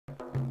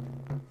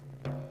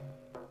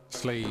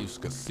slaves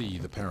could see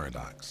the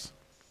paradox.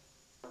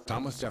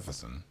 Thomas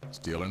Jefferson,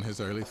 still in his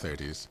early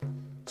 30s,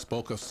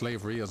 spoke of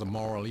slavery as a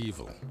moral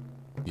evil,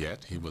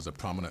 yet he was a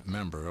prominent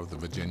member of the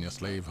Virginia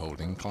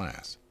slaveholding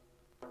class.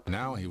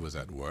 Now he was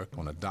at work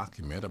on a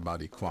document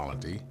about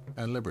equality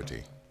and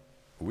liberty.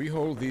 We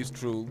hold these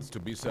truths to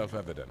be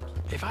self-evident.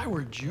 If I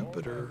were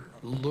Jupiter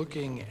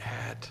looking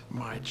at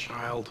my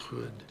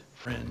childhood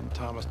friend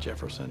Thomas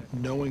Jefferson,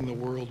 knowing the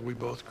world we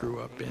both grew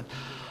up in,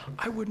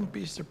 I wouldn't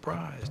be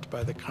surprised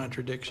by the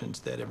contradictions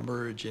that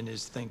emerge in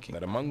his thinking.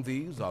 That among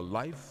these are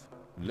life,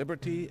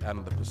 liberty,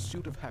 and the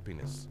pursuit of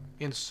happiness.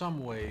 In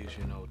some ways,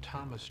 you know,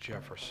 Thomas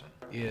Jefferson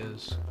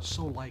is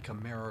so like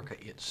America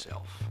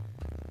itself.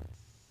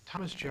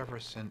 Thomas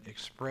Jefferson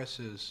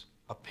expresses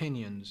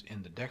opinions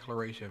in the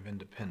Declaration of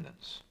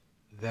Independence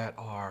that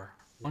are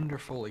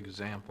wonderful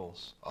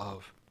examples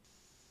of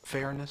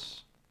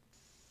fairness,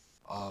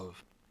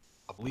 of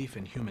a belief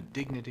in human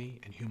dignity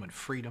and human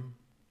freedom.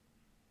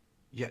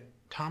 Yet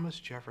Thomas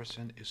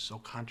Jefferson is so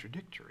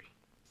contradictory,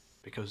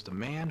 because the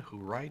man who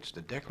writes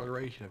the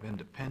Declaration of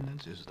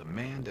Independence is the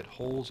man that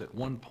holds at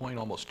one point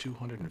almost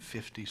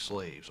 250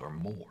 slaves or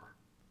more.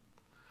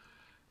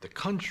 The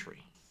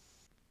country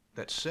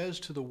that says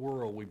to the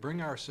world we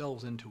bring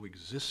ourselves into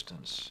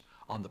existence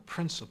on the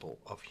principle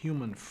of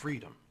human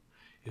freedom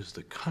is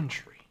the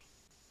country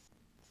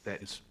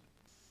that is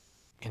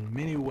in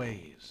many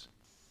ways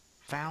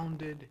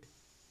founded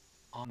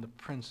on the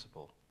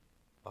principle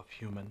of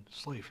human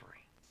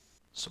slavery,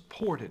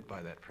 supported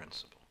by that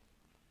principle.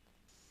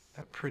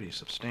 That pretty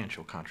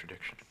substantial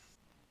contradiction.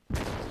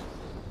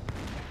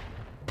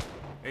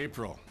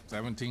 April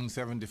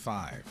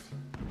 1775.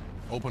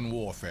 Open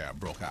warfare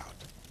broke out.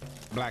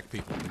 Black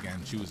people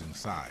began choosing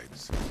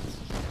sides.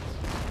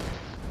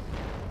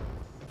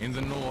 In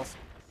the North,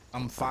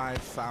 some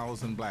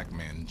 5,000 black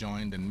men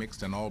joined and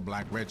mixed in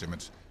all-black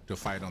regiments to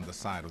fight on the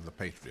side of the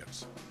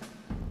Patriots.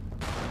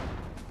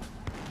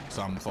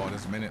 Some fought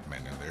as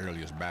Minutemen in the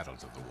earliest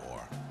battles of the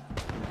war.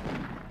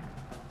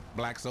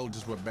 Black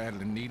soldiers were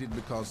badly needed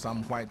because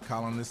some white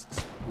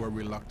colonists were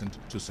reluctant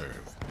to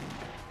serve.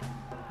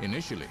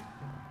 Initially,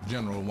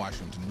 General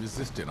Washington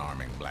resisted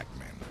arming black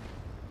men.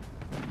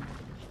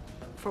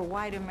 For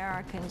white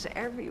Americans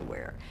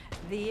everywhere,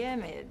 the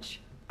image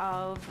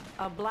of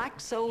a black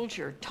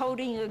soldier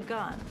toting a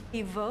gun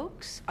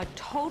evokes a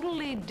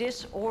totally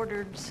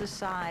disordered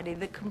society,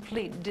 the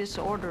complete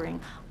disordering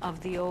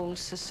of the old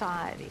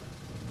society.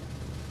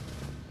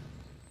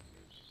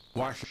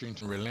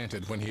 Washington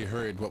relented when he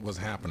heard what was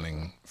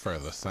happening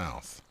further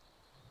south.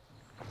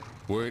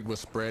 Word was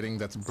spreading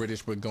that the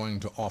British were going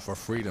to offer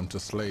freedom to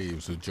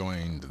slaves who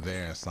joined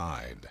their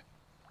side.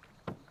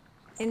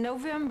 In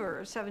November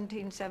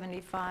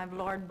 1775,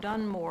 Lord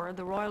Dunmore,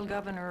 the Royal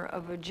Governor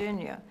of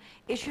Virginia,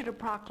 issued a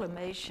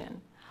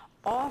proclamation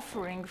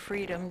offering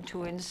freedom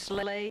to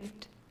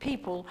enslaved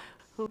people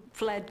who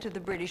fled to the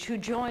British, who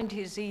joined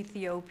his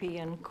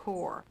Ethiopian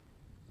corps.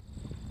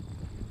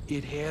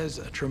 It has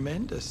a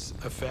tremendous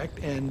effect,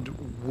 and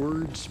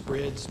word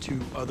spreads to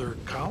other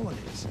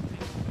colonies.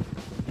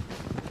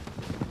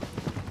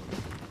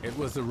 It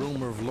was the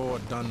rumor of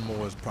Lord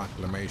Dunmore's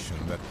proclamation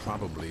that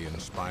probably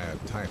inspired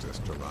Titus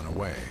to run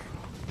away.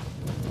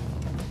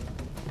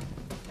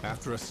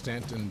 After a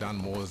stint in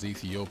Dunmore's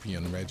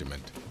Ethiopian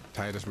regiment,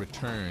 Titus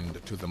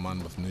returned to the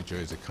Monmouth, New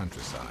Jersey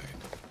countryside.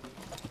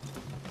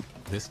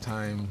 This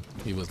time,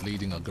 he was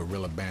leading a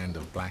guerrilla band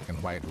of black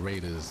and white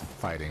raiders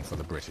fighting for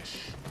the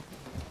British.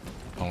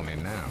 Only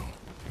now,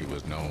 he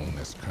was known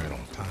as Colonel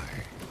Ty.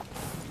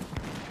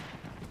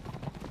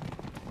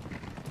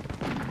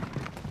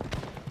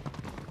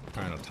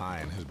 Colonel Ty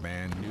and his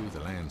band knew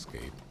the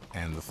landscape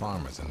and the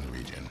farmers in the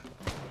region.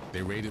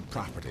 They raided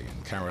property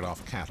and carried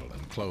off cattle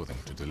and clothing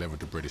to deliver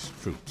to British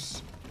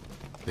troops.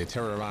 They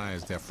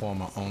terrorized their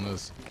former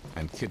owners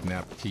and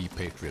kidnapped key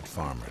Patriot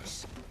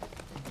farmers.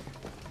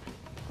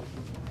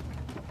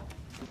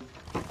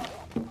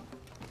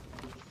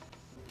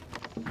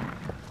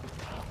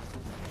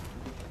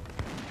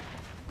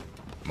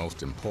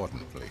 Most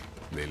importantly,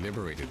 they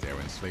liberated their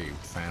enslaved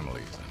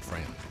families and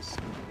friends.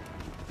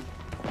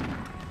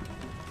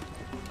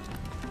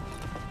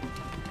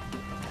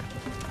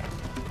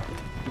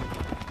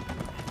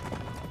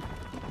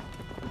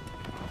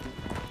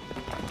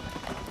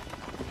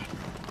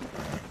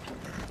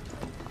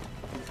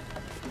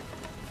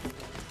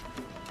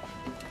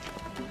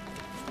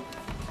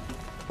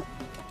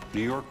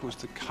 New York was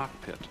the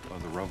cockpit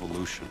of the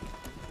revolution.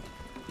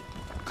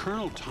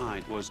 Colonel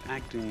Ty was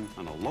acting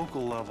on a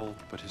local level,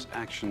 but his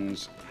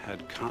actions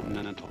had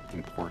continental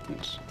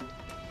importance.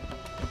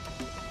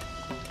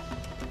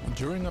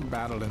 During a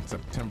battle in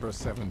September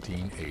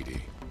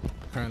 1780,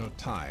 Colonel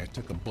Ty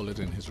took a bullet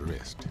in his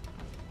wrist.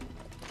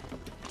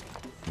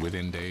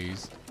 Within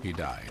days, he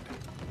died.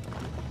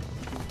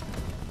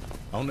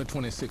 Only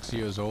 26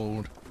 years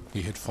old,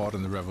 he had fought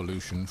in the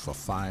Revolution for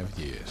 5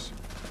 years.